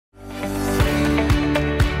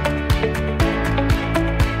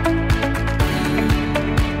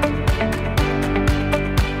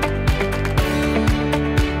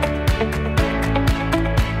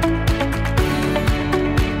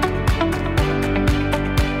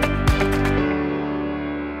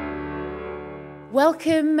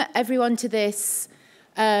welcome everyone to this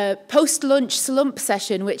post-lunch slump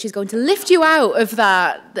session, which is going to lift you out of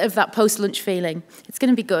that post-lunch feeling. It's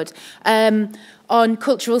going to be good. On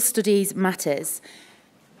cultural studies matters.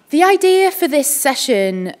 The idea for this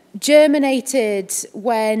session germinated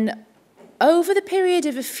when, over the period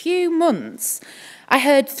of a few months, I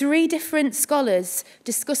heard 3 different scholars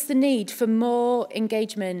discuss the need for more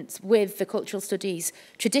engagement with the cultural studies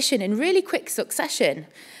tradition in really quick succession.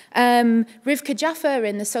 Rivka Jaffer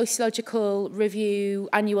in the Sociological Review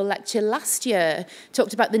annual lecture last year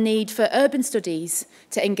talked about the need for urban studies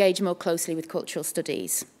to engage more closely with cultural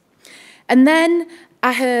studies. And then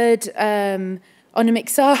I heard Anamik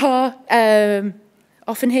Saha,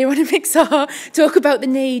 often hear Anamik Saha talk about the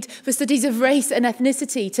need for studies of race and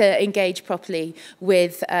ethnicity to engage properly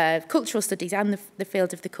with cultural studies and the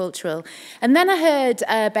field of the cultural. And then I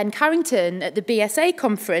heard Ben Carrington at the BSA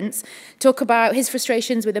conference talk about his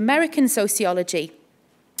frustrations with American sociology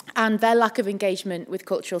and their lack of engagement with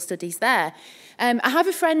cultural studies there. I have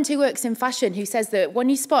a friend who works in fashion who says that when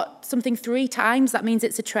you spot something 3 times, that means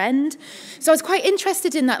it's a trend. So I was quite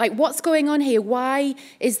interested in that, like, what's going on here? Why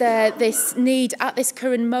is there this need at this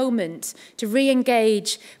current moment to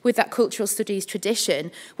re-engage with that cultural studies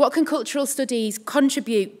tradition? What can cultural studies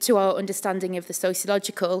contribute to our understanding of the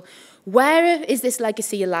sociological? Where is this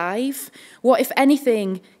legacy alive? What, if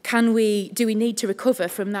anything, do we need to recover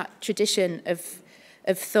from that tradition of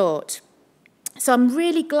thought? So I'm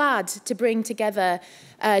really glad to bring together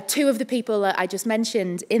 2 of the people that I just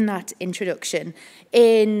mentioned in that introduction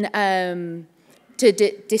to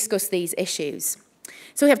discuss these issues.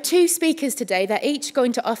 So we have 2 speakers today. They're each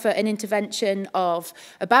going to offer an intervention of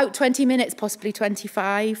about 20 minutes, possibly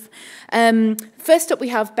 25. First up, we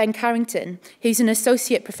have Ben Carrington, who's an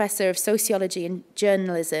associate professor of sociology and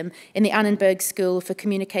journalism in the Annenberg School for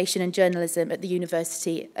Communication and Journalism at the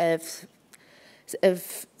University of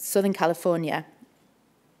Southern California.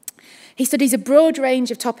 He studies a broad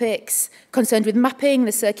range of topics concerned with mapping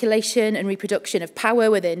the circulation and reproduction of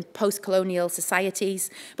power within post-colonial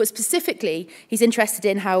societies, but specifically, he's interested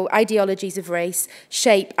in how ideologies of race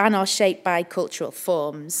shape and are shaped by cultural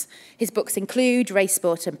forms. His books include Race,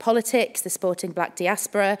 Sport and Politics, The Sporting Black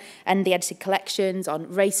Diaspora, and the edited collections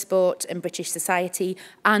on race, sport and British society,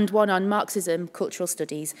 and one on Marxism, cultural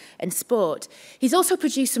studies and sport. He's also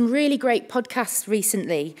produced some really great podcasts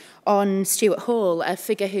recently on Stuart Hall, a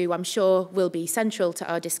figure who I'm sure will be central to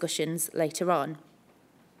our discussions later on.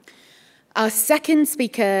 Our second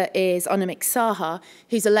speaker is Anamik Saha,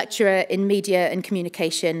 who's a lecturer in media and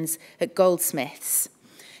communications at Goldsmiths.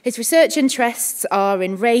 His research interests are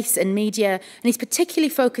in race and media, and he's particularly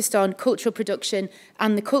focused on cultural production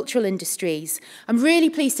and the cultural industries. I'm really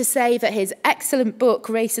pleased to say that his excellent book,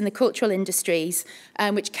 Race and the Cultural Industries,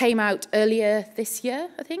 which came out earlier this year,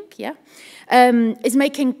 I think, is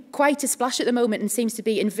making quite a splash at the moment and seems to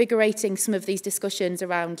be invigorating some of these discussions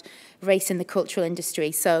around race in the cultural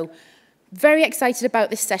industry. So, very excited about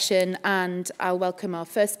this session, and I'll welcome our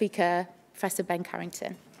first speaker, Professor Ben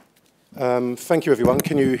Carrington. Thank you, everyone.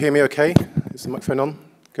 Can you hear me okay? Is the microphone on?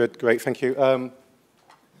 Good, great, thank you.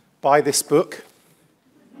 Buy this book.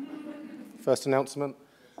 First announcement.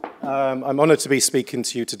 I'm honoured to be speaking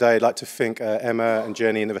to you today. I'd like to thank Emma and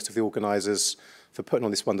Jenny and the rest of the organisers for putting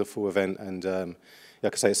on this wonderful event. And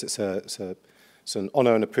like I say, it's an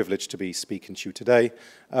honour and a privilege to be speaking to you today.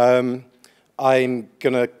 I'm going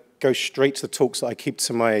to go straight to the talks that I keep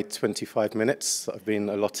to my 25 minutes that I've been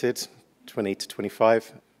allotted, 20 to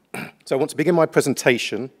 25. So I want to begin my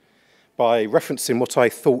presentation by referencing what I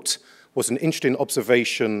thought was an interesting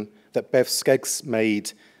observation that Bev Skeggs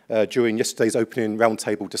made during yesterday's opening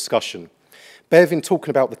roundtable discussion. Bev, in talking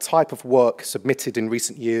about the type of work submitted in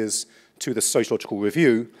recent years to the Sociological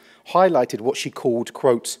Review, highlighted what she called,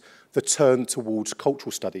 quote, the turn towards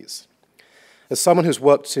cultural studies. As someone who's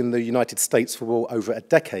worked in the United States for over a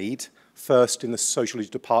decade, first in the sociology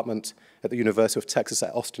department at the University of Texas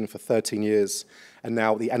at Austin for 13 years, and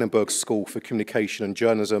now at the Annenberg School for Communication and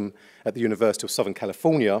Journalism at the University of Southern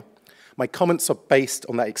California, my comments are based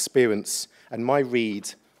on that experience and my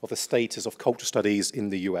read of the status of cultural studies in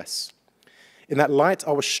the US. In that light,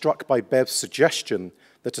 I was struck by Bev's suggestion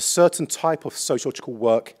that a certain type of sociological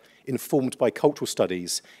work informed by cultural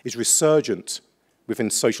studies is resurgent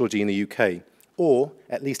within sociology in the UK, or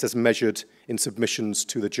at least as measured in submissions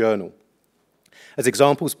to the journal. As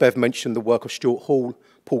examples, Bev mentioned the work of Stuart Hall,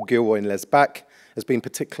 Paul Gilroy and Les Back as being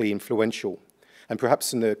particularly influential. And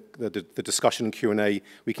perhaps in the discussion and Q&A,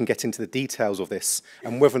 we can get into the details of this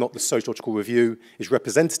and whether or not the Sociological Review is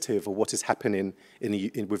representative of what is happening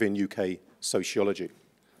within UK sociology.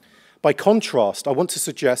 By contrast, I want to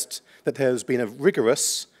suggest that there has been a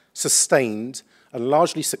rigorous, sustained, a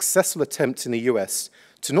largely successful attempt in the US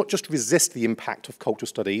to not just resist the impact of cultural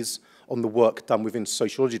studies on the work done within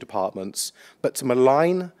sociology departments, but to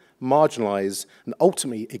malign, marginalize, and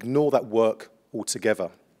ultimately ignore that work altogether.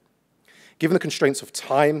 Given the constraints of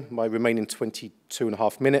time, my remaining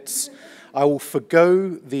 22.5 minutes, I will forgo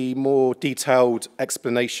the more detailed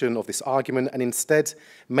explanation of this argument and instead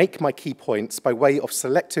make my key points by way of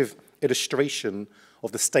selective illustration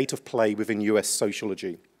of the state of play within US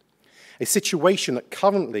sociology. A situation that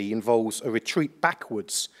currently involves a retreat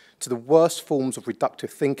backwards to the worst forms of reductive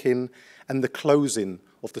thinking and the closing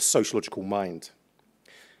of the sociological mind.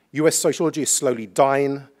 US sociology is slowly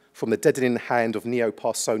dying from the deadening hand of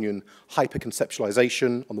neo-Parsonian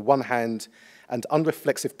hyperconceptualization on the one hand and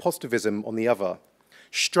unreflexive positivism on the other,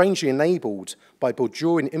 strangely enabled by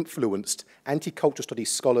Bourdieuian-influenced anti-cultural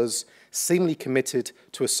studies scholars seemingly committed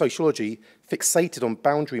to a sociology fixated on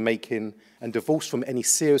boundary making and divorced from any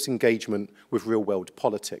serious engagement with real-world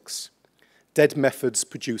politics. Dead methods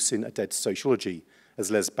producing a dead sociology,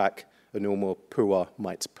 as Lesbach and Ilmor Pua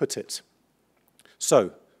might put it.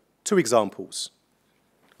 So, 2 examples.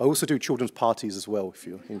 I also do children's parties as well, if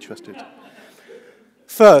you're interested.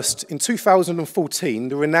 First, in 2014,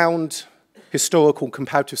 the renowned historical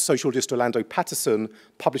comparative sociologist Orlando Patterson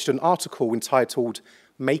published an article entitled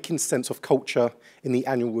Making Sense of Culture in the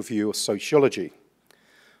Annual Review of Sociology.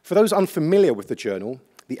 For those unfamiliar with the journal,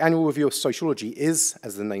 the Annual Review of Sociology is,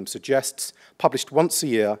 as the name suggests, published once a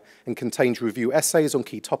year and contains review essays on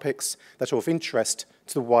key topics that are of interest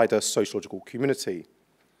to the wider sociological community.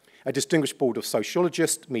 A distinguished board of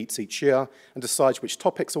sociologists meets each year and decides which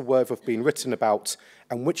topics are worthy of being written about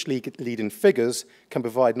and which leading figures can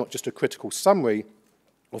provide not just a critical summary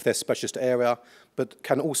of their specialist area, but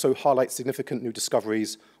can also highlight significant new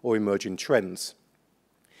discoveries or emerging trends.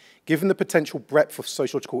 Given the potential breadth of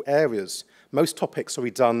sociological areas, most topics are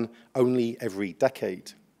redone only every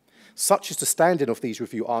decade. Such is the standing of these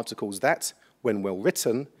review articles that, when well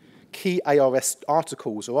written, key ARS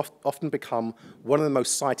articles often become one of the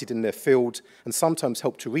most cited in their field and sometimes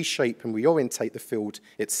help to reshape and reorientate the field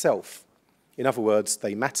itself. In other words,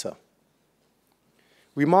 they matter.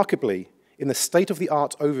 Remarkably, in the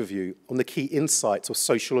state-of-the-art overview on the key insights of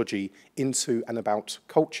sociology into and about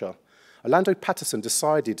culture, Orlando Patterson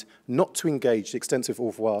decided not to engage the extensive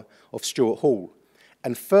oeuvre of Stuart Hall,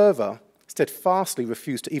 and further, steadfastly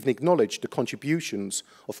refused to even acknowledge the contributions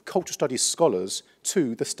of cultural studies scholars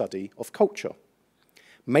to the study of culture.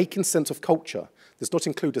 Making Sense of Culture does not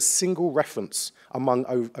include a single reference among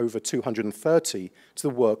over 230 to the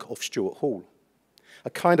work of Stuart Hall, a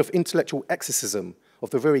kind of intellectual exorcism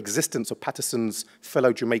of the very existence of Patterson's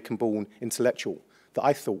fellow Jamaican-born intellectual that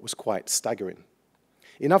I thought was quite staggering.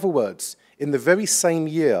 In other words, in the very same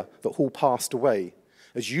year that Hall passed away,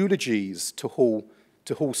 as eulogies to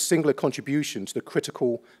Hall's singular contribution to the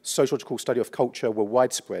critical sociological study of culture were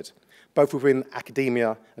widespread, both within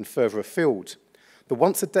academia and further afield, the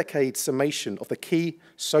once-a-decade summation of the key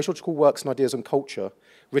sociological works and ideas on culture,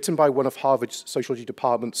 written by one of Harvard's sociology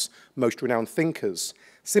department's most renowned thinkers,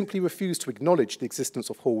 simply refused to acknowledge the existence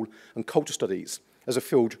of Hall and culture studies as a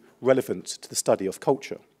field relevant to the study of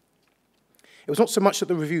culture. It was not so much that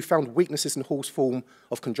the review found weaknesses in Hall's form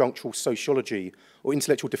of conjunctural sociology or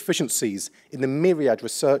intellectual deficiencies in the myriad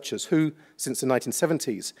researchers who, since the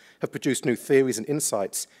 1970s, have produced new theories and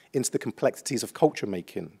insights into the complexities of culture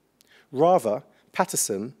making. Rather,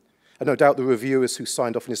 Patterson, and no doubt the reviewers who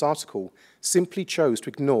signed off on his article, simply chose to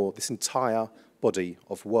ignore this entire body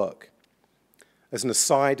of work. As an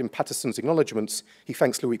aside, in Patterson's acknowledgements, he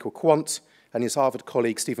thanks Louis Quant and his Harvard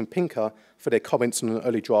colleague Steven Pinker for their comments on an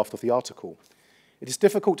early draft of the article. It is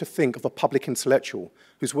difficult to think of a public intellectual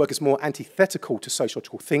whose work is more antithetical to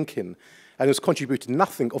sociological thinking and has contributed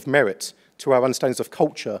nothing of merit to our understandings of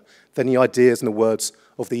culture than the ideas and the words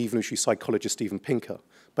of the evolutionary psychologist Steven Pinker,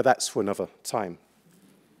 but that's for another time.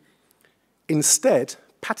 Instead,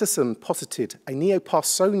 Patterson posited a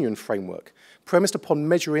neo-Parsonian framework premised upon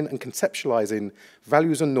measuring and conceptualizing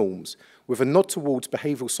values and norms with a nod towards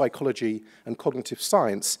behavioral psychology and cognitive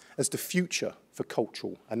science as the future for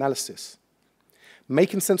cultural analysis.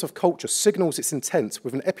 Making Sense of Culture signals its intent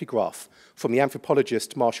with an epigraph from the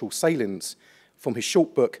anthropologist Marshall Salins from his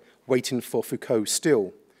short book, Waiting for Foucault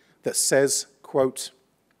Still, that says, quote,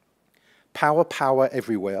 "Power, power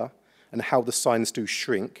everywhere, and how the signs do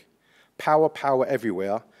shrink. Power, power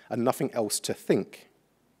everywhere, and nothing else to think."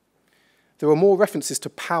 There are more references to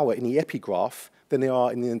power in the epigraph than there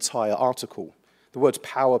are in the entire article. The word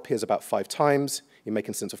power appears about 5 times in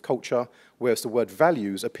Making Sense of Culture, whereas the word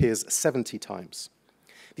values appears 70 times.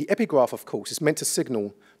 The epigraph, of course, is meant to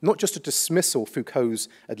signal not just a dismissal of Foucault's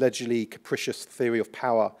allegedly capricious theory of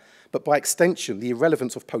power, but by extension, the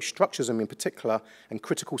irrelevance of post-structuralism in particular and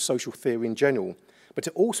critical social theory in general. But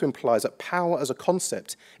it also implies that power as a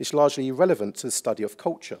concept is largely irrelevant to the study of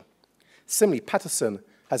culture. Similarly, Patterson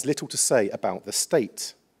has little to say about the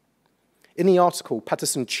state. In the article,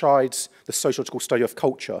 Patterson chides the sociological study of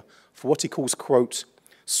culture for what he calls, quote,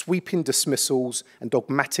 sweeping dismissals and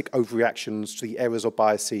dogmatic overreactions to the errors or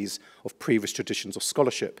biases of previous traditions of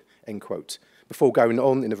scholarship, end quote, before going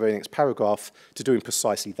on in the very next paragraph to doing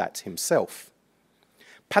precisely that himself.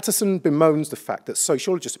 Patterson bemoans the fact that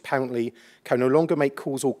sociologists apparently can no longer make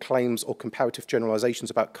causal claims or comparative generalizations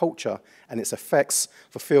about culture and its effects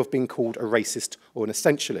for fear of being called a racist or an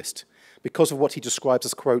essentialist, because of what he describes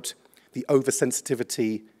as, quote, the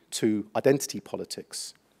oversensitivity to identity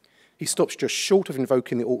politics. He stops just short of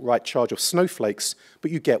invoking the alt-right charge of snowflakes,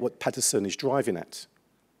 but you get what Patterson is driving at.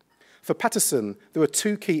 For Patterson, there are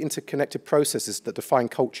two key interconnected processes that define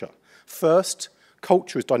culture. First,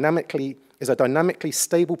 culture is a dynamically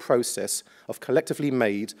stable process of collectively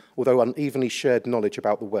made, although unevenly shared knowledge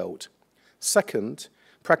about the world. Second,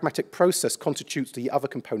 pragmatic process constitutes the other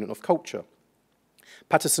component of culture.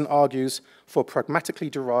 Patterson argues for a pragmatically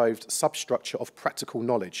derived substructure of practical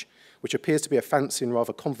knowledge, which appears to be a fancy and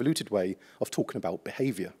rather convoluted way of talking about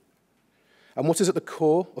behavior. And what is at the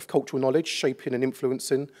core of cultural knowledge, shaping and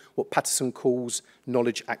influencing what Patterson calls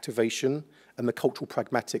knowledge activation and the cultural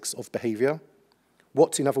pragmatics of behavior?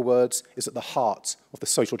 What, in other words, is at the heart of the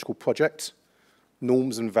sociological project?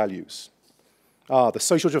 Norms and values. The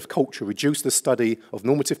sociology of culture reduces the study of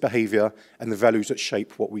normative behavior and the values that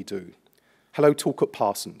shape what we do. Hello, Talcott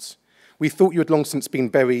Parsons. We thought you had long since been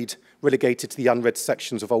buried, relegated to the unread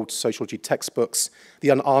sections of old sociology textbooks,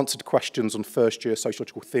 the unanswered questions on first-year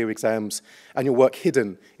sociological theory exams, and your work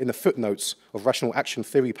hidden in the footnotes of rational action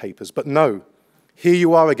theory papers. But no, here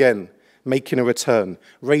you are again, making a return,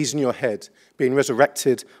 raising your head, being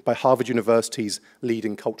resurrected by Harvard University's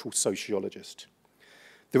leading cultural sociologist.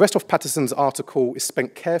 The rest of Patterson's article is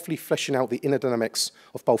spent carefully fleshing out the inner dynamics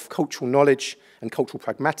of both cultural knowledge and cultural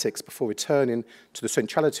pragmatics before returning to the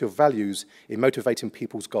centrality of values in motivating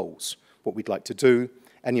people's goals, what we'd like to do,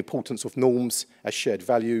 and the importance of norms as shared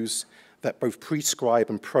values that both prescribe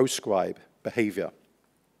and proscribe behavior.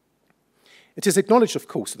 It is acknowledged, of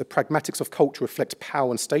course, that the pragmatics of culture reflect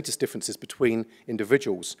power and status differences between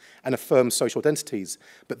individuals and affirm social identities,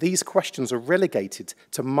 but these questions are relegated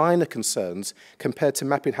to minor concerns compared to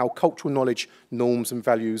mapping how cultural knowledge, norms, and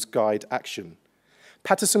values guide action.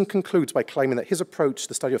 Patterson concludes by claiming that his approach to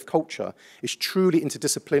the study of culture is truly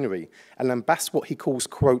interdisciplinary and lambasts what he calls,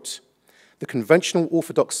 quote, the conventional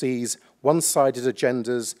orthodoxies, one-sided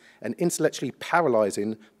agendas, and intellectually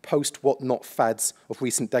paralyzing post-what-not fads of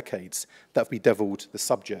recent decades that have bedeviled the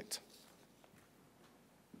subject.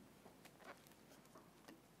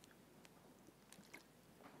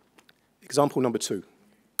 Example number 2.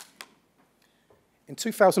 In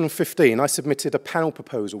 2015, I submitted a panel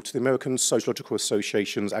proposal to the American Sociological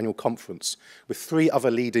Association's annual conference with 3 other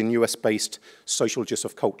leading US-based sociologists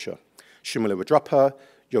of culture, Shumila Radrappa,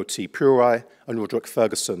 Yoti Purai, and Roderick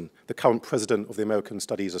Ferguson, the current president of the American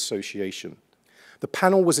Studies Association. The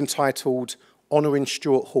panel was entitled Honoring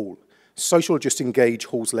Stuart Hall, Sociologists Engage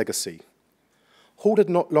Hall's Legacy. Hall had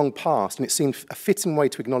not long passed, and it seemed a fitting way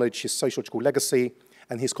to acknowledge his sociological legacy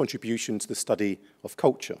and his contribution to the study of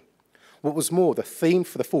culture. What was more, the theme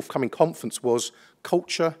for the forthcoming conference was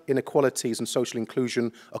culture, inequalities, and social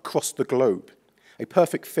inclusion across the globe, a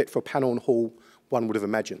perfect fit for a panel on Hall, one would have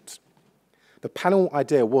imagined. The panel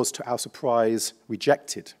idea was, to our surprise,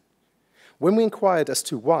 rejected. When we inquired as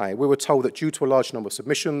to why, we were told that due to a large number of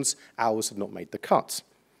submissions, ours had not made the cut.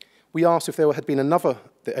 We asked if there had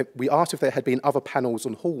been other panels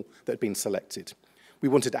on Hall that had been selected. We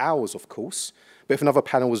wanted ours, of course, but if another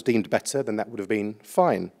panel was deemed better, then that would have been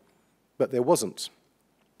fine. But there wasn't.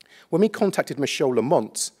 When we contacted Michelle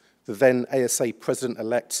Lamont, the then ASA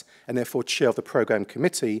president-elect and therefore chair of the program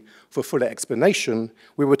committee, for a fuller explanation,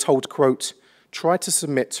 we were told, quote, try to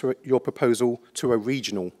submit your proposal to a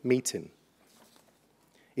regional meeting.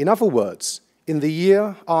 In other words, in the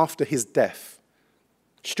year after his death,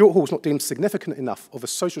 Stuart Hall was not deemed significant enough of a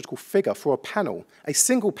sociological figure for a panel, a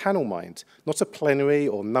single panel, mind, not a plenary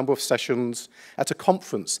or number of sessions, at a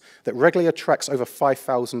conference that regularly attracts over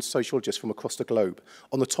 5,000 sociologists from across the globe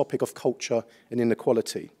on the topic of culture and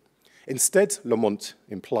inequality. Instead, Lamont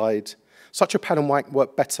implied, such a panel might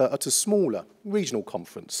work better at a smaller regional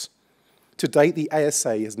conference. To date, the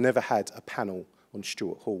ASA has never had a panel on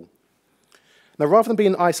Stuart Hall. Now, rather than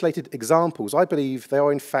being isolated examples, I believe they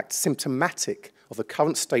are in fact symptomatic of the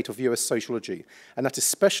current state of US sociology, and that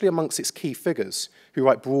especially amongst its key figures, who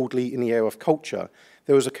write broadly in the area of culture,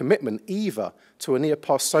 there was a commitment either to a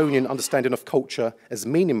neo-Parsonian understanding of culture as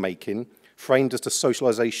meaning-making, framed as the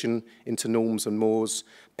socialization into norms and mores,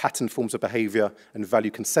 patterned forms of behavior and value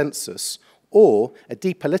consensus, or a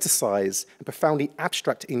depoliticized and profoundly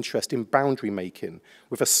abstract interest in boundary making,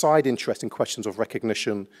 with a side interest in questions of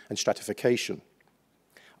recognition and stratification.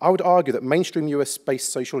 I would argue that mainstream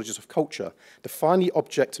US-based sociologists of culture define the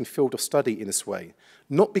object and field of study in this way,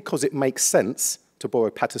 not because it makes sense, to borrow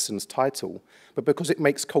Patterson's title, but because it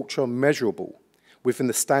makes culture measurable within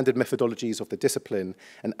the standard methodologies of the discipline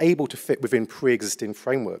and able to fit within pre-existing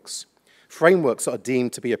frameworks. Frameworks that are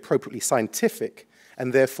deemed to be appropriately scientific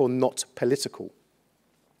and therefore not political.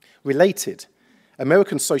 Related,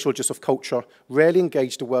 American sociologists of culture rarely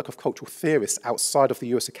engage the work of cultural theorists outside of the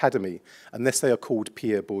US Academy unless they are called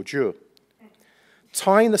Pierre Bourdieu.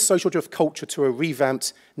 Tying the sociology of culture to a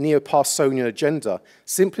revamped neo-Parsonian agenda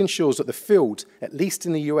simply ensures that the field, at least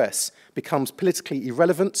in the US, becomes politically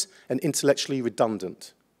irrelevant and intellectually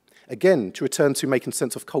redundant. Again, to return to making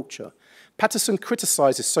sense of culture, Patterson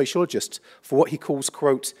criticizes sociologists for what he calls,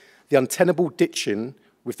 quote, the untenable ditching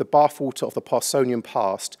with the bathwater of the Parsonian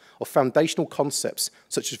past of foundational concepts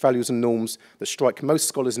such as values and norms that strike most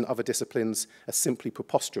scholars in other disciplines as simply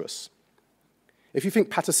preposterous. If you think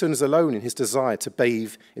Patterson is alone in his desire to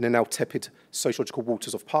bathe in the now tepid sociological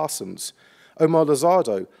waters of Parsons, Omar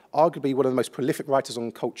Lozado, arguably one of the most prolific writers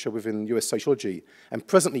on culture within US sociology, and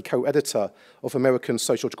presently co-editor of American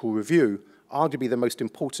Sociological Review, arguably the most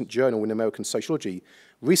important journal in American sociology,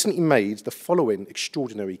 recently made the following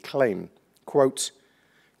extraordinary claim, quote,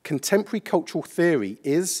 contemporary cultural theory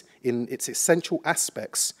is, in its essential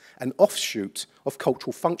aspects, an offshoot of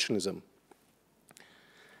cultural functionalism.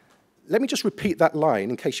 Let me just repeat that line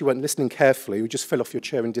in case you weren't listening carefully or just fell off your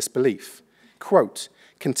chair in disbelief. Quote,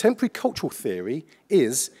 contemporary cultural theory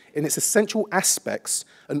is, in its essential aspects,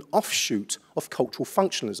 an offshoot of cultural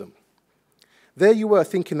functionalism. There you were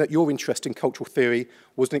thinking that your interest in cultural theory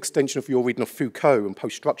was an extension of your reading of Foucault and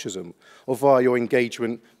post-structuralism, or via your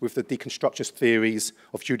engagement with the deconstructionist theories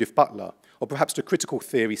of Judith Butler, or perhaps the critical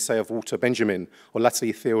theory, say, of Walter Benjamin, or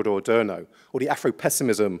latterly Theodore Adorno, or the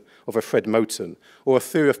Afro-pessimism of a Fred Moten, or a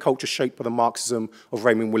theory of culture shaped by the Marxism of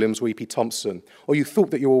Raymond Williams or E.P. Thompson, or you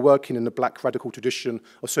thought that you were working in the black radical tradition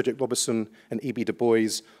of Cedric Robertson and E.B. Du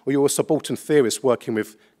Bois, or you were a subaltern theorist working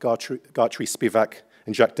with Gayatri Spivak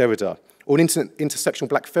and Jacques Derrida, or an intersectional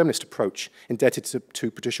black feminist approach indebted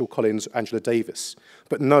to Patricia Collins, Angela Davis.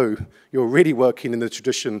 But no, you're really working in the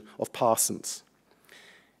tradition of Parsons.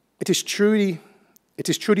 It is truly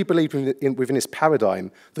believed within this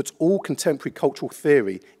paradigm that all contemporary cultural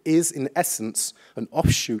theory is, in essence, an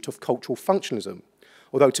offshoot of cultural functionalism.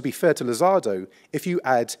 Although, to be fair to Lozado, if you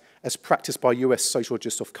add, as practiced by US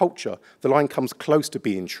sociologists of culture, the line comes close to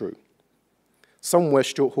being true. Somewhere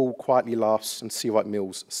Stuart Hall quietly laughs and C. Wright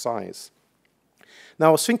Mills sighs. Now,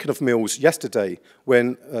 I was thinking of Mills yesterday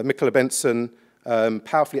when Michaela Benson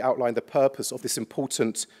powerfully outlined the purpose of this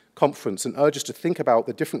important conference and urged us to think about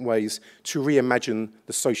the different ways to reimagine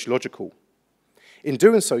the sociological. In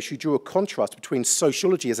doing so, she drew a contrast between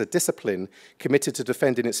sociology as a discipline committed to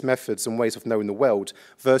defending its methods and ways of knowing the world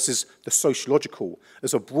versus the sociological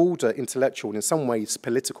as a broader intellectual and in some ways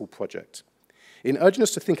political project. In urging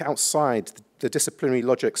us to think outside the disciplinary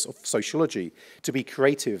logics of sociology, to be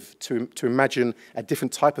creative, to imagine a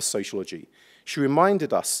different type of sociology, she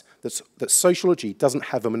reminded us that sociology doesn't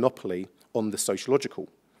have a monopoly on the sociological.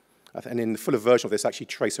 And in the fuller version of this, actually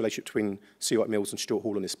trace a relationship between C. Wright Mills and Stuart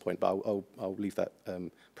Hall on this point, but I'll leave that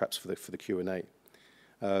perhaps for the Q&A.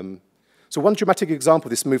 So one dramatic example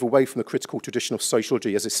of this move away from the critical tradition of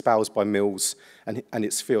sociology as espoused by Mills and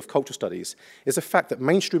its sphere of cultural studies is the fact that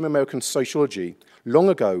mainstream American sociology, long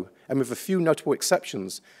ago, and with a few notable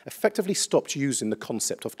exceptions, effectively stopped using the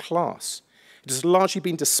concept of class. It has largely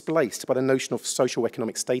been displaced by the notion of social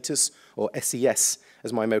economic status, or SES,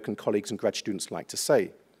 as my American colleagues and grad students like to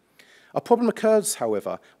say. A problem occurs,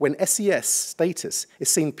 however, when SES status is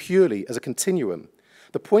seen purely as a continuum.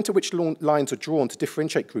 The point at which lines are drawn to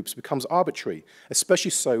differentiate groups becomes arbitrary,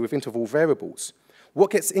 especially so with interval variables.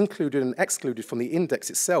 What gets included and excluded from the index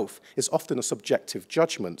itself is often a subjective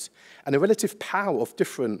judgment, and the relative power of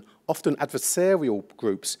different, often adversarial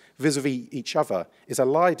groups vis-à-vis each other is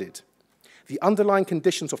elided. The underlying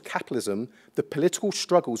conditions of capitalism, the political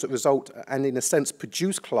struggles that result and in a sense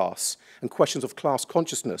produce class and questions of class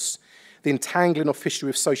consciousness, the entangling of history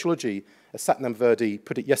with sociology, as Satnam Verdi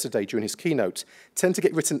put it yesterday during his keynote, tend to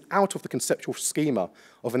get written out of the conceptual schema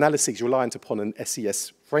of analyses reliant upon an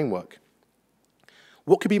SES framework.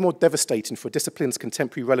 What could be more devastating for a discipline's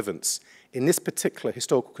contemporary relevance in this particular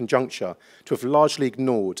historical conjuncture to have largely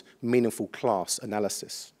ignored meaningful class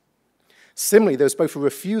analysis? Similarly, there is both a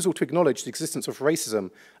refusal to acknowledge the existence of racism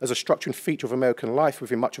as a structural feature of American life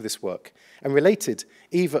within much of this work, and related,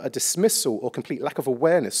 either a dismissal or complete lack of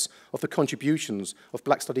awareness of the contributions of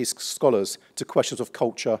Black studies scholars to questions of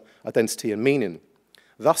culture, identity, and meaning.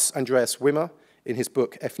 Thus, Andreas Wimmer, in his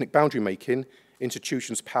book Ethnic Boundary Making,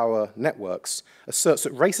 Institutions, Power, Networks, asserts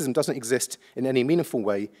that racism doesn't exist in any meaningful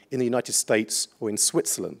way in the United States or in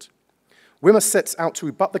Switzerland. Wimmer sets out to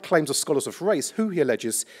rebut the claims of scholars of race who, he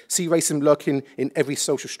alleges, see racism lurking in every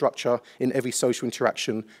social structure, in every social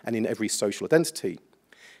interaction, and in every social identity.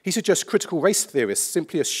 He suggests critical race theorists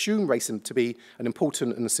simply assume racism to be an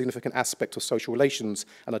important and a significant aspect of social relations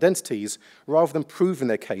and identities, rather than proving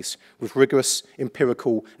their case with rigorous,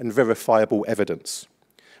 empirical, and verifiable evidence.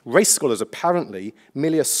 Race scholars apparently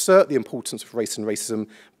merely assert the importance of race and racism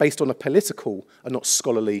based on a political and not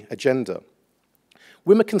scholarly agenda.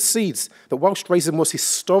 Wimmer concedes that whilst racism was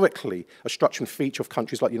historically a structural feature of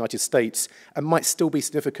countries like the United States and might still be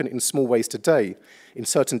significant in small ways today in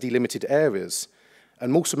certain delimited areas,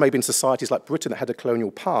 and also maybe in societies like Britain that had a colonial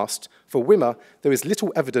past, for Wimmer, there is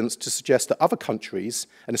little evidence to suggest that other countries,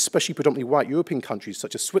 and especially predominantly white European countries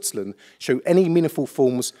such as Switzerland, show any meaningful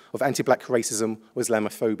forms of anti-black racism or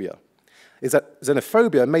Islamophobia. Is that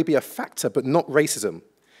xenophobia may be a factor, but not racism.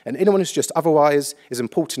 And anyone who suggests otherwise is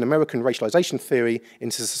importing American racialization theory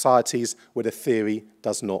into societies where the theory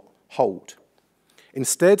does not hold.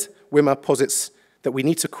 Instead, Wimmer posits that we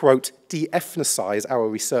need to, quote, de-ethnicize our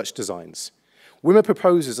research designs. Wimmer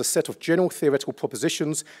proposes a set of general theoretical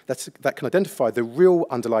propositions that can identify the real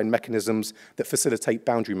underlying mechanisms that facilitate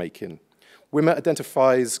boundary making. Wimmer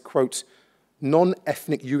identifies, quote,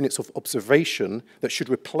 non-ethnic units of observation that should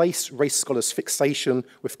replace race scholars' fixation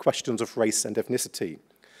with questions of race and ethnicity.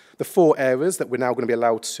 The 4 areas that we're now going to be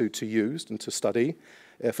allowed to use and to study,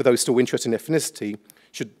 for those still interested in ethnicity,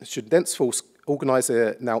 should thenceforth organize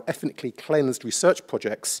their now ethnically cleansed research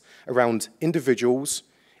projects around individuals,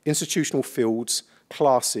 institutional fields,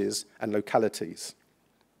 classes, and localities.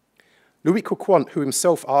 Louis Coquant, who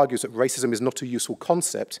himself argues that racism is not a useful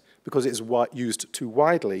concept because it is used too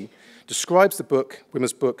widely, describes the book,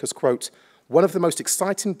 Wimmer's book, as, quote, one of the most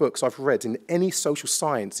exciting books I've read in any social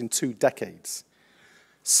science in 2 decades.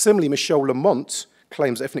 Similarly, Michel Lamont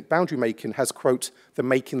claims ethnic boundary making has, quote, the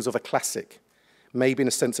makings of a classic, maybe in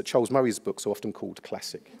a sense that Charles Murray's books are often called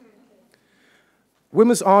classic.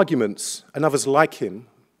 Wimmer's arguments, and others like him,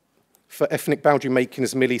 for ethnic boundary making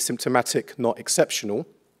as merely symptomatic, not exceptional,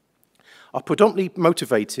 are predominantly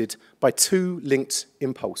motivated by 2 linked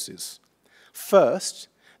impulses. First,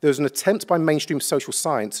 there was an attempt by mainstream social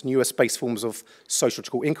science and US-based forms of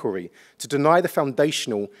sociological inquiry to deny the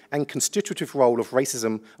foundational and constitutive role of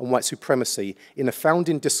racism and white supremacy in the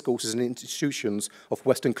founding discourses and institutions of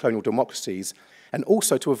Western colonial democracies, and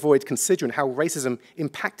also to avoid considering how racism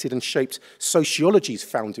impacted and shaped sociology's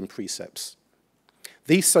founding precepts.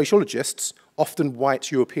 These sociologists, often white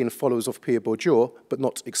European followers of Pierre Bourdieu, but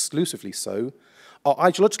not exclusively so, are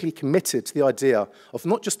ideologically committed to the idea of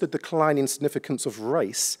not just the declining significance of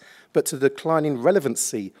race, but to the declining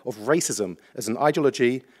relevancy of racism as an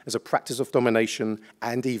ideology, as a practice of domination,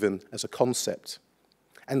 and even as a concept.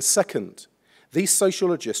 And second, these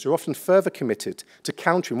sociologists are often further committed to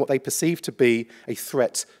countering what they perceive to be a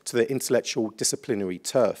threat to their intellectual disciplinary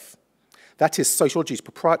turf. That is sociology's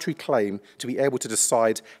proprietary claim to be able to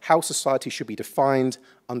decide how society should be defined,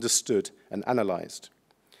 understood, and analysed.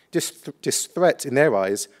 This threat, in their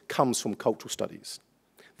eyes, comes from cultural studies.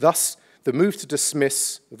 Thus, their move to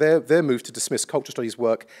dismiss cultural studies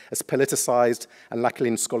work as politicised and lacking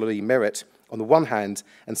in scholarly merit on the one hand,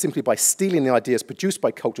 and simply by stealing the ideas produced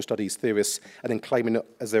by cultural studies theorists and then claiming it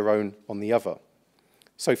as their own on the other.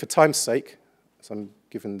 So for time's sake, as I'm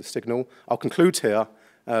given the signal, I'll conclude here,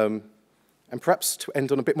 and perhaps to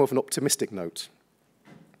end on a bit more of an optimistic note.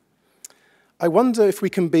 I wonder if we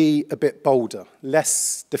can be a bit bolder,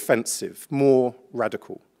 less defensive, more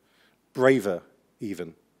radical, braver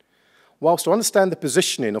even. Whilst I understand the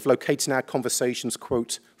positioning of locating our conversations,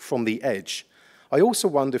 quote, from the edge, I also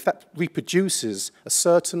wonder if that reproduces a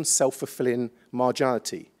certain self-fulfilling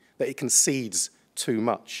marginality, that it concedes too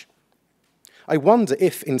much. I wonder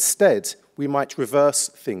if, instead, we might reverse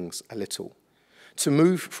things a little, to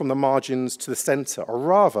move from the margins to the centre, or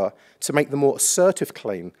rather, to make the more assertive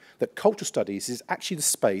claim that cultural studies is actually the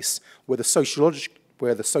space where the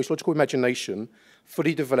sociological imagination,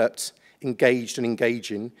 fully developed, engaged and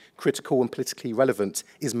engaging, critical and politically relevant,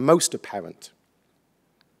 is most apparent.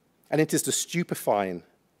 And it is the stupefying,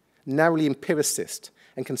 narrowly empiricist,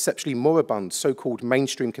 and conceptually moribund so-called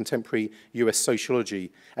mainstream contemporary US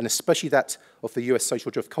sociology, and especially that of the US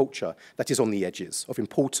sociology of culture, that is on the edges of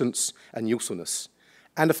importance and usefulness.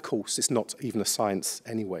 And of course, it's not even a science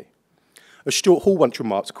anyway. As Stuart Hall once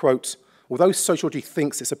remarked, quote, although sociology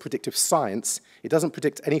thinks it's a predictive science, it doesn't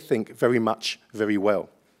predict anything very much, very well.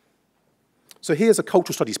 So here's a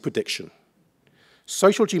cultural studies prediction.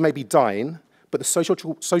 Sociology may be dying, but the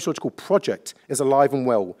sociological project is alive and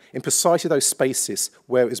well in precisely those spaces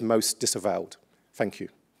where it is most disavowed. Thank you.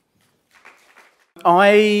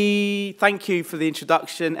 I thank you for the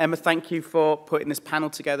introduction. Emma, thank you for putting this panel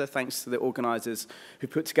together. Thanks to the organisers who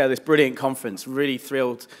put together this brilliant conference. Really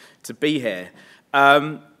thrilled to be here.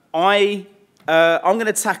 I'm going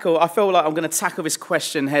to tackle. I feel like I'm going to tackle this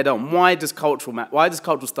question head on. Why does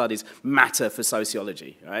cultural studies matter for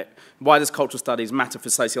sociology? Right? Why does cultural studies matter for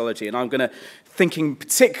sociology? And I'm going to think in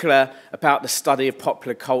particular about the study of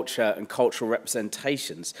popular culture and cultural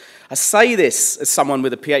representations. I say this as someone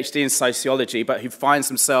with a PhD in sociology, but who finds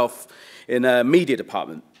himself in a media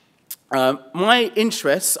department. My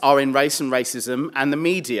interests are in race and racism and the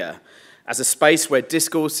media as a space where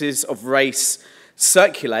discourses of race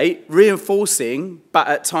circulate, reinforcing, but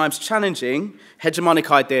at times challenging,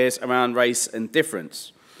 hegemonic ideas around race and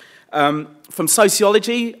difference. From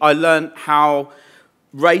sociology, I learned how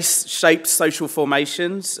race shapes social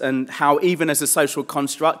formations and how even as a social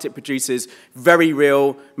construct, it produces very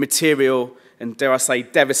real, material, and dare I say,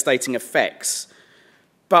 devastating effects.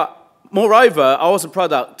 But moreover, I was a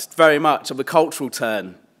product very much of the cultural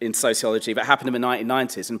turn in sociology that happened in the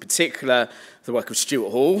 1990s, in particular the work of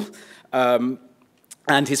Stuart Hall,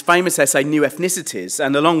 and his famous essay, New Ethnicities,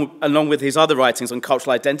 and along with his other writings on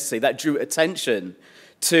cultural identity, that drew the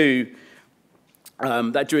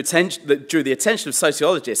attention of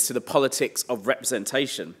sociologists to the politics of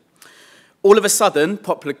representation. All of a sudden,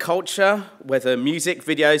 popular culture, whether music,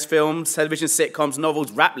 videos, films, television, sitcoms,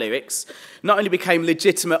 novels, rap lyrics, not only became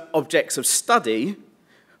legitimate objects of study,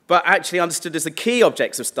 but actually understood as the key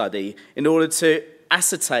objects of study in order to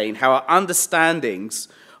ascertain how our understandings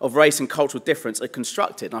of race and cultural difference are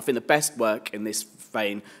constructed. And I think the best work in this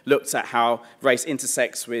vein looks at how race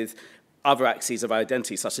intersects with other axes of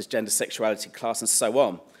identity, such as gender, sexuality, class, and so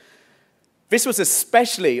on. This was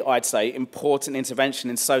especially, I'd say, important intervention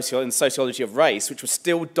in sociology of race, which was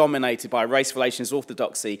still dominated by race relations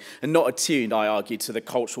orthodoxy and not attuned, I argue, to the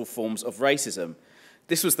cultural forms of racism.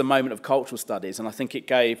 This was the moment of cultural studies, and I think it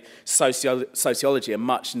gave sociology a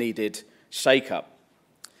much-needed shake-up.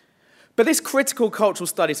 But this critical cultural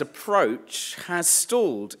studies approach has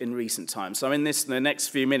stalled in recent times. So in the next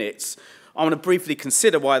few minutes, I want to briefly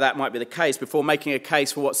consider why that might be the case before making a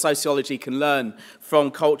case for what sociology can learn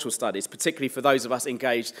from cultural studies, particularly for those of us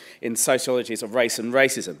engaged in sociologies of race and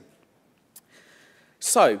racism.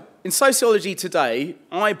 So, in sociology today,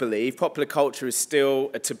 I believe popular culture is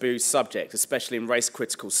still a taboo subject, especially in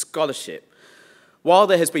race-critical scholarship. While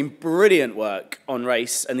there has been brilliant work on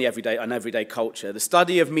race and everyday culture, the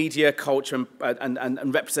study of media, culture,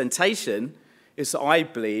 and representation is, I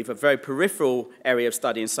believe, a very peripheral area of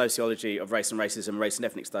study in sociology of race and racism, race and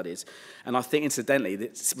ethnic studies. And I think, incidentally,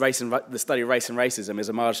 the study of race and racism is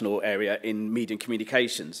a marginal area in media and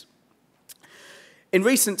communications. In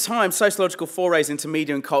recent times, sociological forays into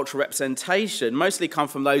media and cultural representation mostly come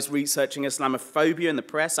from those researching Islamophobia in the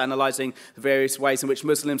press, analysing the various ways in which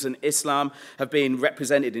Muslims and Islam have been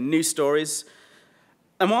represented in news stories.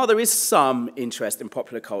 And while there is some interest in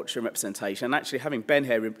popular culture and representation, and actually having Ben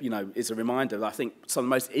here, is a reminder that I think some of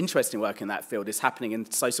the most interesting work in that field is happening in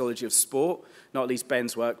sociology of sport, not least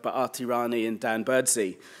Ben's work, but Arti Rani and Dan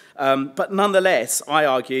Birdsey. But nonetheless, I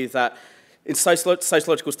argue that in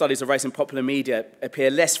sociological studies of race and popular media appear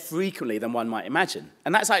less frequently than one might imagine.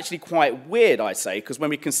 And that's actually quite weird, I say, because when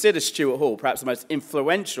we consider Stuart Hall, perhaps the most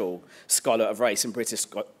influential scholar of race in British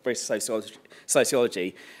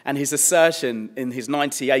sociology, and his assertion in his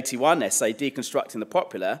 1981 essay, Deconstructing the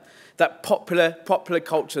Popular, that popular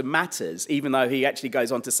culture matters, even though he actually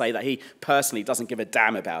goes on to say that he personally doesn't give a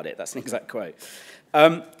damn about it. That's an exact quote.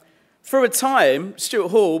 For a time, Stuart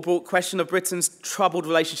Hall brought question of Britain's troubled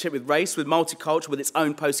relationship with race, with multicultural, with its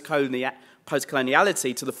own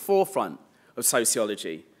post-coloniality to the forefront of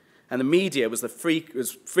sociology. And the media was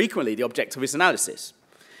frequently the object of his analysis.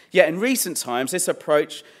 Yet in recent times, this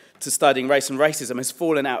approach to studying race and racism has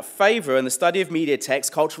fallen out of favour, and the study of media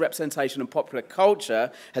text, cultural representation and popular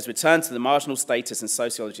culture has returned to the marginal status in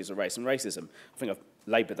sociologies of race and racism. I think I've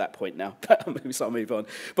laboured that point now, but maybe I'll move on.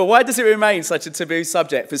 But why does it remain such a taboo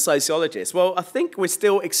subject for sociologists? Well, I think we're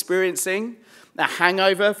still experiencing a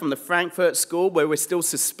hangover from the Frankfurt School, where we're still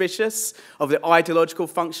suspicious of the ideological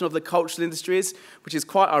function of the cultural industries, which is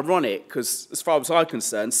quite ironic, because as far as I'm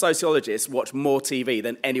concerned, sociologists watch more TV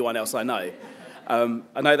than anyone else I know.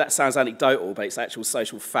 I know that sounds anecdotal, but it's actual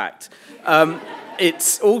social fact.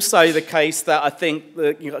 it's also the case that I think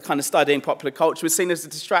that kind of studying popular culture was seen as a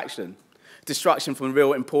distraction from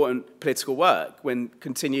real important political work, when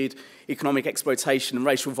continued economic exploitation and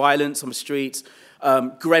racial violence on the streets,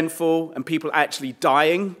 Grenfell and people actually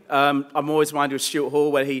dying. I'm always reminded of Stuart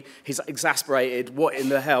Hall, where he's exasperated. What in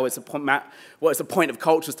the hell is what is the point of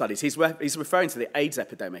cultural studies? He's referring to the AIDS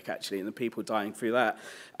epidemic, actually, and the people dying through that.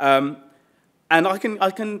 And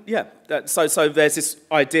so there's this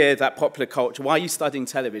idea that popular culture, why are you studying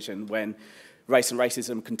television when race and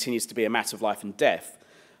racism continues to be a matter of life and death?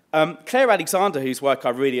 Claire Alexander, whose work I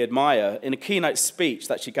really admire, in a keynote speech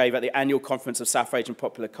that she gave at the annual conference of South Asian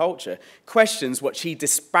Popular Culture, questions what she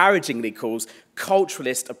disparagingly calls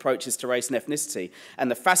culturalist approaches to race and ethnicity,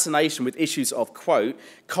 and the fascination with issues of, quote,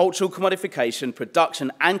 cultural commodification,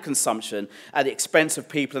 production and consumption at the expense of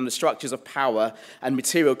people and the structures of power and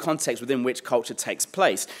material context within which culture takes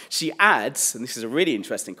place. She adds, and this is a really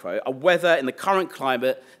interesting quote, whether in the current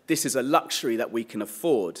climate this is a luxury that we can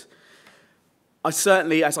afford. I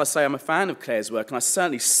certainly, as I say, I'm a fan of Claire's work, and I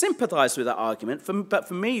certainly sympathise with that argument. But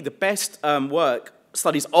for me, the best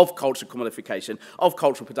studies of cultural commodification, of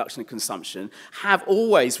cultural production and consumption, have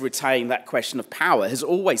always retained that question of power, has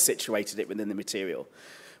always situated it within the material.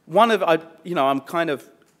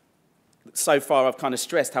 So far I've kind of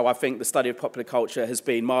stressed how I think the study of popular culture has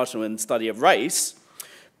been marginal in the study of race,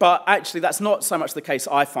 but actually that's not so much the case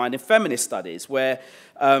I find in feminist studies, where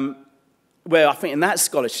I think in that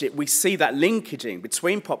scholarship we see that linkaging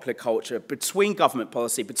between popular culture, between government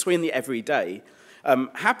policy, between the everyday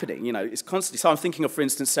happening. It's constantly. So I'm thinking of, for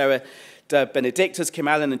instance, Sarah de Benedicta's, Kim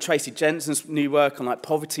Allen and Tracy Jensen's new work on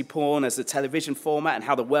poverty porn as a television format and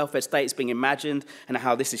how the welfare state is being imagined and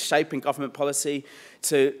how this is shaping government policy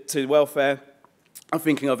to welfare. I'm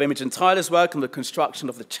thinking of Imogen Tyler's work on the construction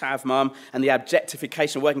of the chav mum and the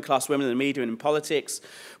objectification of working class women in the media and in politics.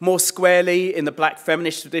 More squarely, in the black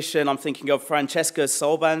feminist tradition, I'm thinking of Francesca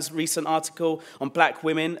Solban's recent article on black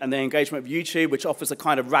women and their engagement with YouTube, which offers a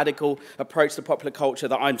kind of radical approach to popular culture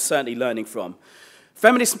that I'm certainly learning from.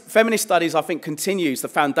 Feminist studies, I think, continues the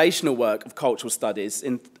foundational work of cultural studies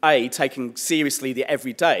in taking seriously the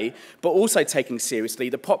everyday, but also taking seriously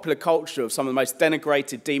the popular culture of some of the most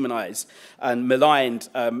denigrated, demonized, and maligned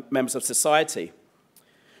members of society.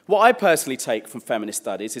 What I personally take from feminist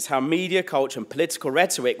studies is how media, culture, and political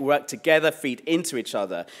rhetoric work together, feed into each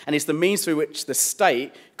other, and it's the means through which the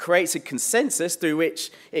state creates a consensus through which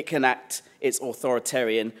it can act its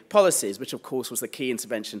authoritarian policies, which of course was the key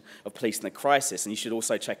intervention of police in the crisis. And you should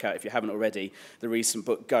also check out, if you haven't already, the recent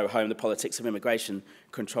book, Go Home, The Politics of Immigration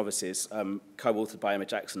Controversies, co-authored by Emma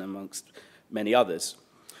Jackson, amongst many others.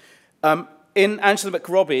 In Angela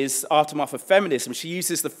McRobbie's Aftermath of Feminism, she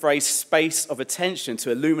uses the phrase space of attention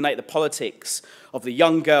to illuminate the politics of the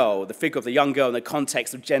young girl, the figure of the young girl in the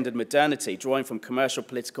context of gendered modernity, drawing from commercial,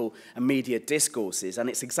 political, and media discourses. And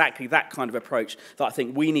it's exactly that kind of approach that I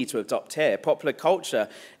think we need to adopt here. Popular culture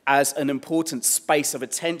as an important space of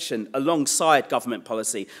attention alongside government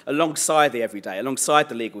policy, alongside the everyday, alongside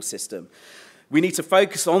the legal system. We need to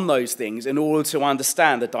focus on those things in order to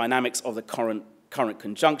understand the dynamics of the current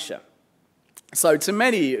conjuncture. So to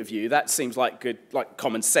many of you, that seems like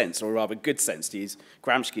common sense, or rather good sense, to use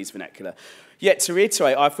Gramsci's vernacular. Yet to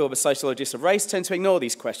reiterate, I feel the sociologists of race tend to ignore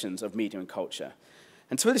these questions of media and culture.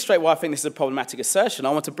 And to illustrate why I think this is a problematic assertion,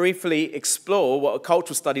 I want to briefly explore what a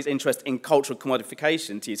cultural studies interest in cultural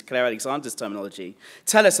commodification, to use Claire Alexander's terminology,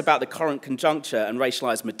 tell us about the current conjuncture and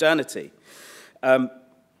racialized modernity,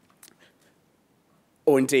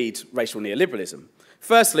 or indeed racial neoliberalism.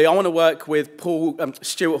 Firstly, I want to work with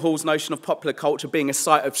Stuart Hall's notion of popular culture being a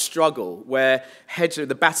site of struggle, where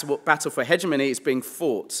the battle for hegemony is being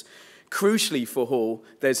fought. Crucially for Hall,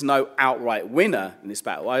 there's no outright winner in this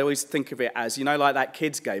battle. I always think of it as, like that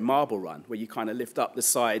kids' game, Marble Run, where you kind of lift up the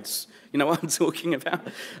sides. You know what I'm talking about?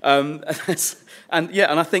 And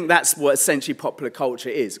I think that's what essentially popular culture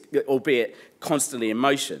is, albeit constantly in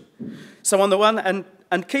motion. So on the one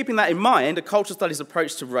and keeping that in mind, a cultural studies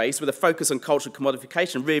approach to race with a focus on cultural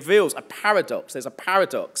commodification reveals a paradox. There's a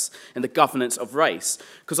paradox in the governance of race.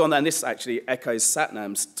 And this actually echoes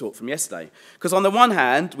Satnam's talk from yesterday. Because on the one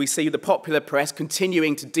hand, we see the popular press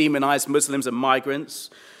continuing to demonize Muslims and migrants,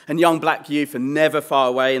 and young black youth are never far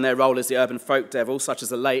away in their role as the urban folk devil, such as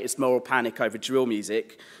the latest moral panic over drill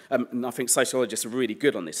music. And I think sociologists are really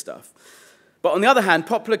good on this stuff. But on the other hand,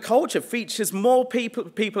 popular culture features more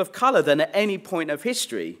people of colour than at any point of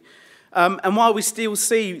history. And while we still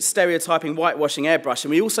see stereotyping, whitewashing, airbrushing,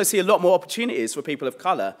 we also see a lot more opportunities for people of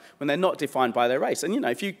colour when they're not defined by their race. And, you know,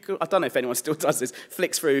 I don't know if anyone still does this,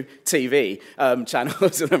 flicks through TV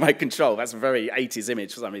channels and remote control. That's a very 80s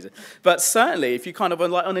image for some reason. But certainly, if you kind of,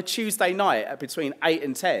 on a Tuesday night at between 8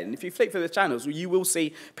 and 10, if you flick through the channels, you will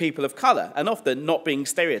see people of colour, and often not being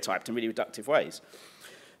stereotyped in really reductive ways.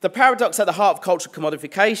 The paradox at the heart of cultural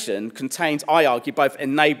commodification contains, I argue, both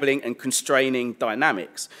enabling and constraining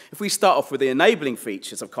dynamics. If we start off with the enabling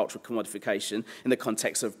features of cultural commodification in the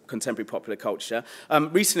context of contemporary popular culture,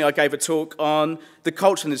 recently I gave a talk on the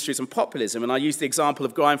cultural industries and populism, and I used the example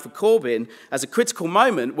of Grind for Corbyn as a critical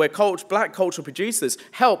moment where black cultural producers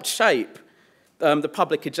helped shape the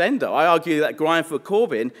public agenda. I argue that Grind for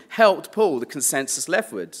Corbyn helped pull the consensus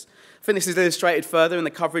leftwards. I think this is illustrated further in the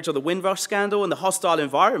coverage of the Windrush scandal and the hostile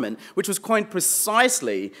environment, which was coined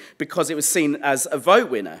precisely because it was seen as a vote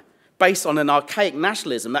winner, based on an archaic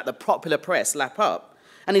nationalism that the popular press lap up,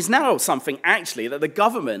 and is now something, actually, that the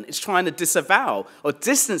government is trying to disavow or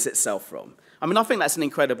distance itself from. I mean, I think that's an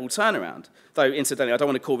incredible turnaround, though, incidentally, I don't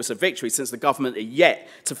want to call this a victory, since the government are yet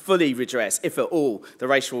to fully redress, if at all, the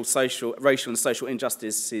racial and social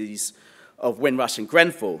injustices of Windrush and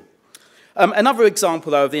Grenfell. Another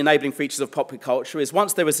example, though, of the enabling features of popular culture is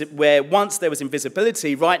once there was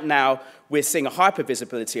invisibility, right now we're seeing a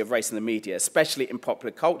hyper-visibility of race in the media, especially in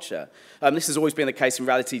popular culture. This has always been the case in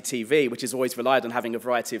reality TV, which has always relied on having a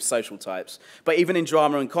variety of social types. But even in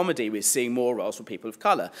drama and comedy, we're seeing more roles for people of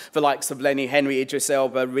colour. The likes of Lenny Henry, Idris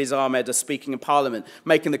Elba, Riz Ahmed are speaking in Parliament,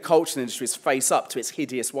 making the cultural industries face up to its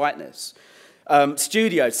hideous whiteness.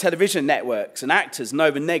 Studios, television networks, and actors know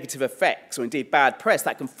the negative effects, or indeed bad press,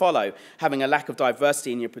 that can follow having a lack of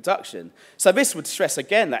diversity in your production. So this would stress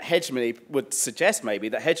again that hegemony would suggest maybe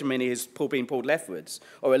that hegemony is being pulled leftwards,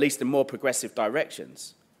 or at least in more progressive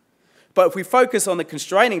directions. But if we focus on the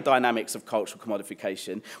constraining dynamics of cultural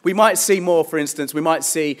commodification, we might see more, for instance, we might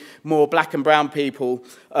see more black and brown people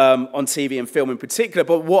on TV and film in particular,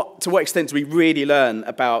 but to what extent do we really learn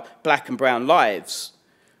about black and brown lives?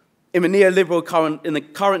 In the current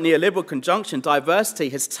neoliberal conjunction, diversity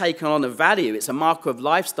has taken on a value. It's a marker of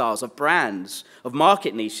lifestyles, of brands, of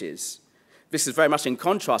market niches. This is very much in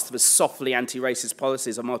contrast to the softly anti-racist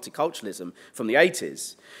policies of multiculturalism from the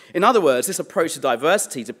 80s. In other words, this approach to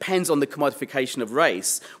diversity depends on the commodification of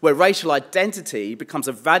race, where racial identity becomes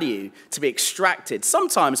a value to be extracted,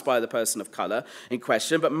 sometimes by the person of colour in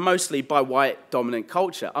question, but mostly by white dominant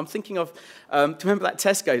culture. I'm thinking of, do you remember that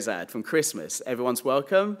Tesco's ad from Christmas, Everyone's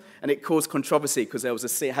Welcome? And it caused controversy because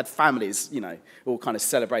it had families, you know, all kind of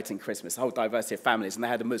celebrating Christmas, the whole diversity of families, and they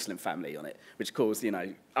had a Muslim family on it, which caused, you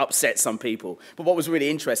know, upset some people. But what was really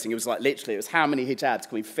interesting, it was like literally, it was how many hijabs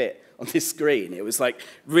can we fit on this screen? It was like,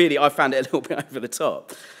 really, I found it a little bit over the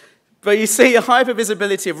top. But you see a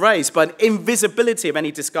hypervisibility of race, but an invisibility of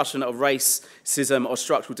any discussion of racism or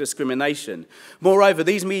structural discrimination. Moreover,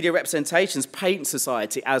 these media representations paint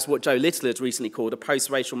society as what Joe Little has recently called a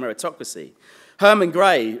post-racial meritocracy. Herman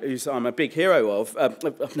Gray, who I'm a big hero of,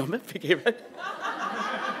 no, I'm a big hero.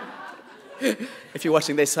 If you're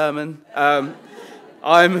watching this, Herman,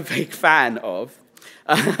 I'm a big fan of,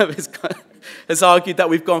 has argued that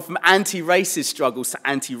we've gone from anti-racist struggles to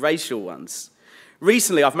anti-racial ones.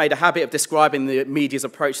 Recently, I've made a habit of describing the media's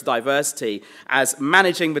approach to diversity as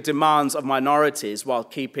managing the demands of minorities while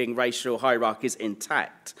keeping racial hierarchies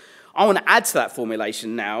intact. I want to add to that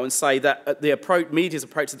formulation now and say that the media's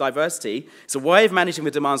approach to diversity is a way of managing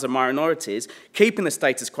the demands of minorities, keeping the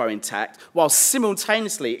status quo intact, while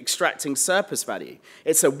simultaneously extracting surplus value.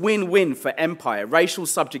 It's a win-win for empire, racial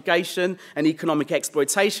subjugation and economic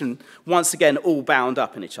exploitation, once again all bound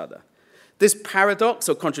up in each other. This paradox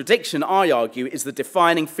or contradiction, I argue, is the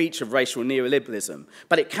defining feature of racial neoliberalism,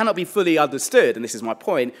 but it cannot be fully understood, and this is my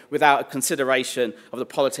point, without a consideration of the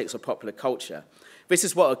politics of popular culture. This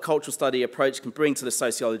is what a cultural study approach can bring to the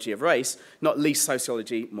sociology of race, not least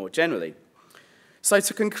sociology more generally. So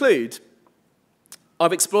to conclude,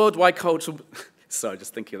 I've explored why cultural... Sorry,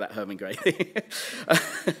 just thinking of that Herman Gray thing.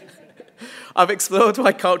 I've explored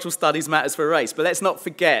why cultural studies matters for race, but let's not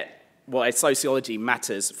forget why sociology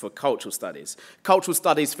matters for cultural studies. Cultural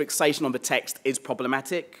studies' fixation on the text is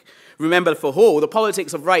problematic. Remember, for Hall, the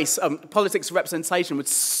politics of race, politics of representation was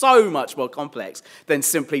so much more complex than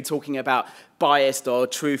simply talking about biased or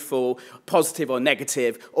truthful, positive or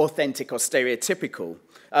negative, authentic or stereotypical.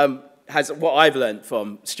 What I've learned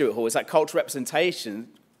from Stuart Hall is that cultural representation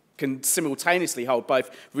can simultaneously hold both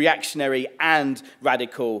reactionary and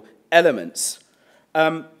radical elements.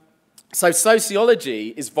 So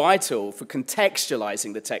sociology is vital for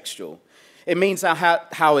contextualizing the textual. It means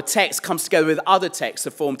how a text comes together with other texts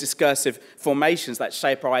to form discursive formations that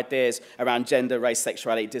shape our ideas around gender, race,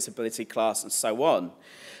 sexuality, disability, class, and so on.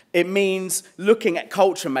 It means looking at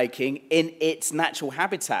culture making in its natural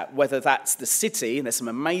habitat, whether that's the city, and there's some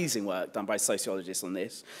amazing work done by sociologists on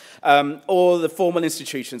this, or the formal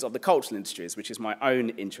institutions of the cultural industries, which is my own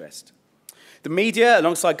interest. The media,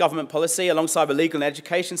 alongside government policy, alongside the legal and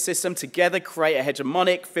education system, together create a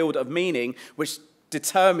hegemonic field of meaning which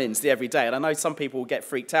determines the everyday. And I know some people will get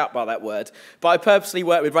freaked out by that word, but I purposely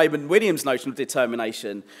work with Raymond Williams' notion of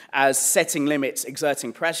determination as setting limits,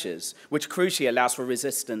 exerting pressures, which crucially allows for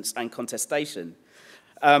resistance and contestation.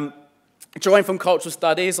 Drawing from cultural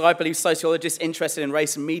studies, I believe sociologists interested in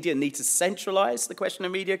race and media need to centralise the question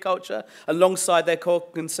of media culture alongside their core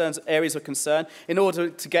concerns, areas of concern, in order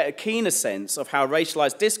to get a keener sense of how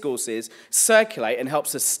racialised discourses circulate and help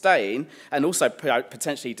sustain and also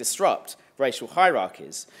potentially disrupt racial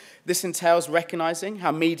hierarchies. This entails recognising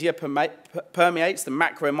how media permeates the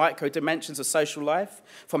macro and micro dimensions of social life,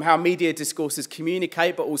 from how media discourses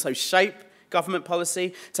communicate but also shape government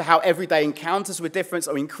policy, to how everyday encounters with difference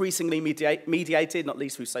are increasingly mediated, not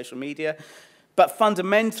least through social media. But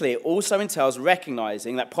fundamentally, it also entails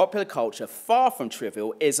recognising that popular culture, far from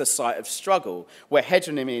trivial, is a site of struggle, where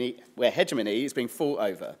hegemony is being fought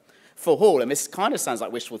over. For Hall, and this kind of sounds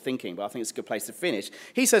like wishful thinking, but I think it's a good place to finish,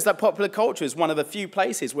 he says that popular culture is one of the few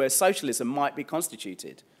places where socialism might be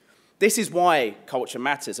constituted. This is why culture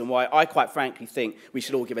matters and why I quite frankly think we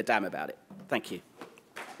should all give a damn about it. Thank you.